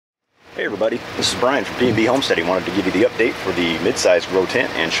Hey everybody, this is Brian from PNB Homesteading. Wanted to give you the update for the mid-size grow tent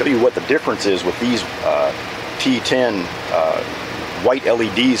and show you what the difference is with these T10 white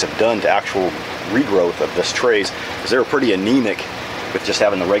LEDs have done to actual regrowth of this trays, because they were pretty anemic with just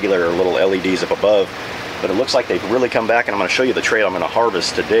having the regular little LEDs up above. But it looks like they've really come back, and I'm going to show you the tray I'm going to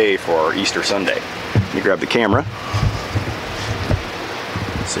harvest today for our Easter Sunday. Let me grab the camera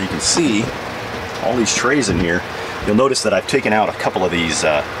so you can see all these trays in here. You'll notice that I've taken out a couple of these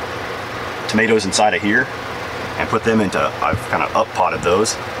tomatoes inside of here and put them into, I've kind of up potted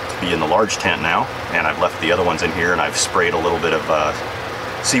those to be in the large tent now, and I've left the other ones in here, and I've sprayed a little bit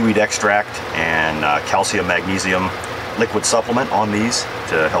of seaweed extract and calcium magnesium liquid supplement on these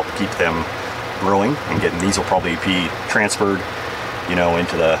to help keep them growing and getting. These will probably be transferred, you know,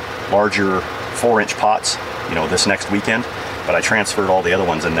 into the larger 4-inch pots, you know, this next weekend. But I transferred all the other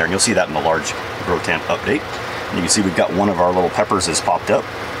ones in there, and you'll see that in the large grow tent update. And you can see we've got one of our little peppers has popped up,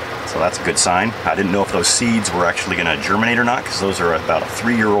 so that's a good sign. I didn't know if those seeds were actually going to germinate or not, because those are about a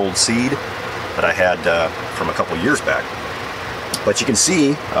 3-year-old seed that I had from a couple years back. But you can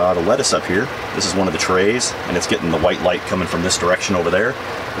see the lettuce up here. This is one of the trays, and it's getting the white light coming from this direction over there.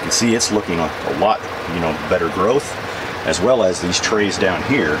 You can see it's looking a lot, you know, better growth, as well as these trays down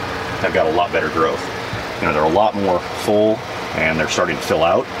here have got a lot better growth. You know, they're a lot more full, and they're starting to fill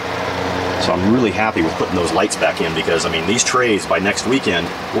out. So I'm really happy with putting those lights back in, because I mean, these trays, by next weekend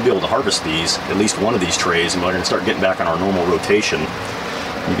we'll be able to harvest these, at least one of these trays, and we're going to start getting back on our normal rotation.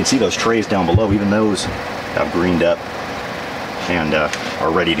 You can see those trays down below, even those have greened up and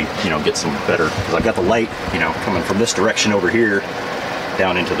are ready to, you know, get some better, because I've got the light, you know, coming from this direction over here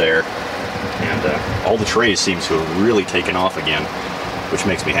down into there, and all the trays seem to have really taken off again, which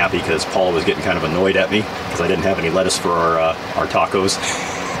makes me happy, because Paul was getting kind of annoyed at me because I didn't have any lettuce for our tacos.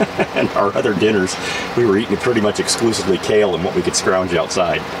 And our other dinners, we were eating pretty much exclusively kale and what we could scrounge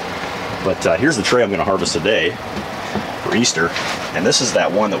outside. But here's the tray I'm going to harvest today for Easter, and this is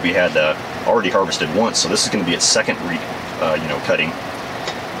that one that we had already harvested once, so this is going to be its second you know, cutting.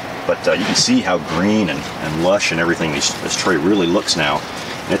 But you can see how green and lush and everything this tray really looks now,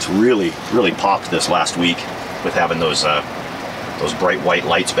 and it's really popped this last week with having those bright white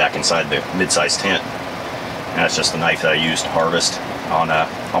lights back inside the mid-size tent. And that's just the knife that I use to harvest. On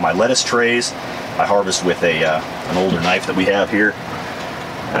my lettuce trays, I harvest with an older knife that we have here.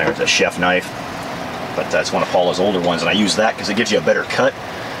 It's a chef knife, but that's one of Paula's older ones, and I use that because it gives you a better cut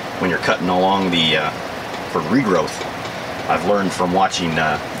when you're cutting along the for regrowth. I've learned from watching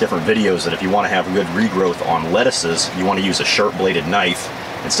different videos that if you want to have good regrowth on lettuces, you want to use a sharp-bladed knife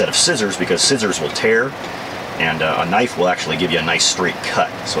instead of scissors, because scissors will tear, and a knife will actually give you a nice straight cut.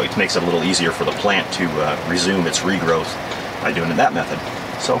 So it makes it a little easier for the plant to resume its regrowth by doing it that method.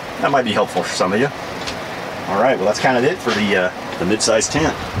 So that might be helpful for some of you. All right, well, that's kind of it for the mid-size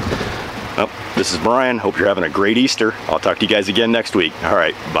tent. Well, this is Brian. Hope you're having a great Easter. I'll talk to you guys again next week. All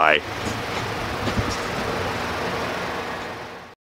right, bye.